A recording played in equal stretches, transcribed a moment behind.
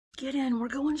get in. We're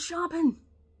going shopping.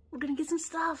 We're gonna get some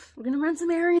stuff. We're gonna run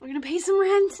some errands. We're gonna pay some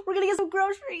rent. We're gonna get some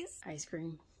groceries. Ice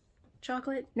cream.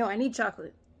 Chocolate? No, I need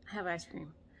chocolate. I have ice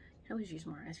cream. I can always use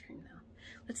more ice cream though.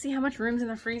 Let's see how much room's in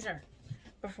the freezer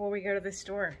before we go to the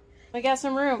store. I got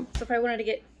some room. So if I wanted to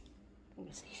get, let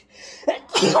me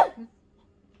see.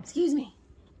 Excuse me.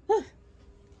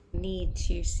 Need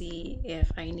to see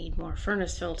if I need more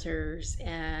furnace filters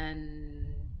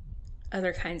and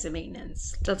other kinds of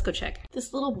maintenance. So let's go check.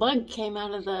 This little bug came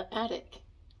out of the attic.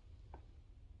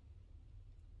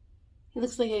 He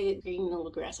looks like a green little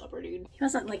grasshopper, dude. He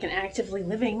wasn't like an actively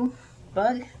living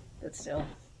bug, but still.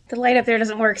 The light up there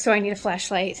doesn't work, so I need a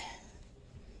flashlight.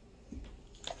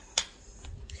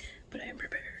 But I am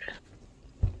prepared.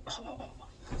 Oh.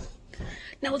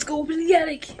 Now let's go over to the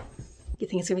attic. You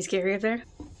think it's gonna be scary up there?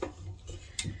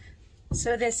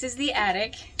 So this is the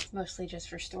attic. It's mostly just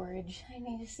for storage. I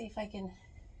need to see if I can...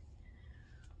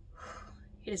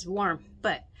 It is warm,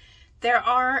 but there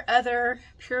are other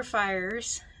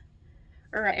purifiers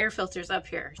or air filters up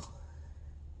here.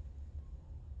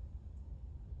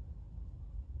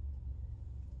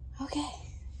 Okay,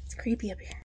 it's creepy up here.